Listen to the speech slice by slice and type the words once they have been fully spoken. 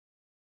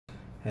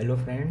Hello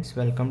friends,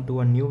 welcome to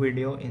a new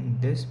video. In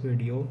this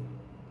video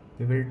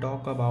we will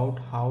talk about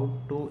how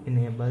to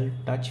enable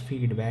touch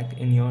feedback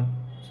in your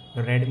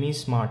Redmi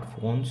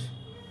smartphones.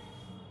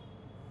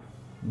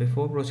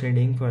 Before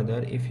proceeding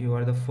further, if you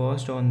are the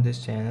first on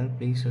this channel,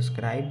 please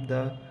subscribe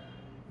the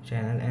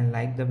channel and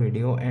like the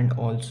video and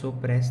also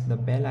press the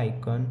bell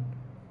icon.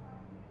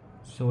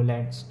 So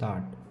let's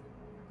start.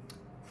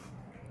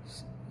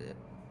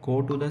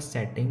 Go to the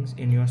settings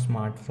in your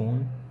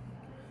smartphone,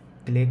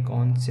 click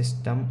on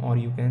system, or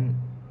you can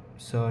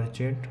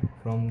search it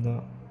from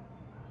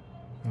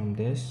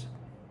this.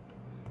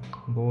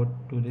 Go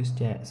to this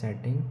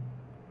setting,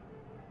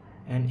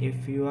 and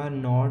if you are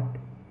not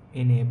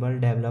enable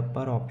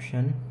developer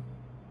option,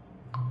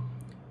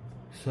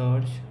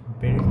 search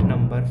build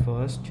number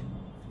first.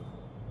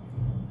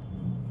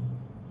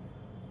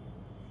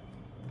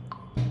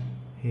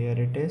 Here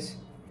it is.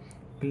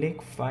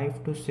 Click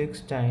 5 to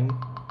 6 times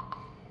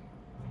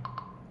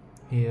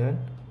here,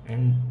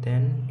 and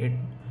then it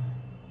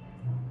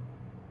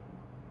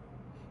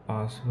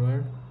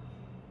password.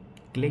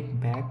 Click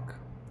back,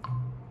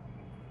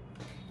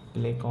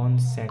 click on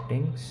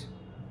settings.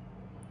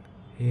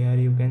 Here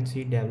you can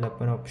see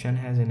developer option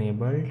has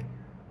enabled.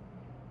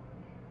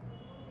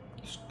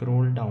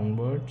 Scroll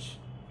downwards.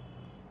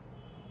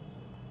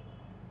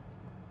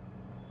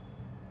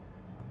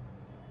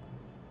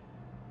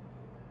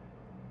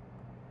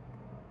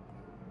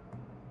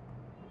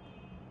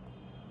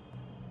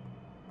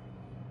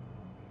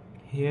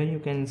 Here you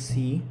can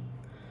see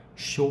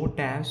show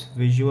tabs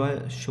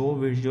show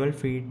visual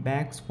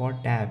feedbacks for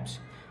tabs.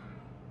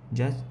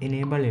 Just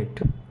enable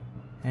it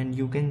and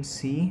you can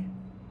see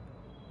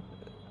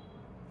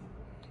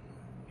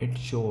it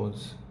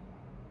shows.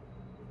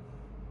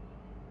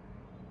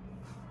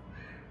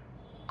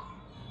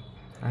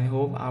 I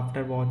hope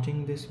after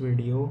watching this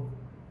video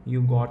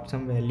you got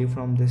some value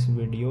from this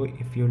video.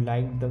 If you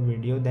liked the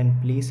video, then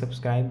please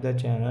subscribe the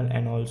channel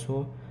and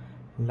also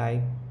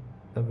like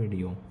the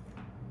video.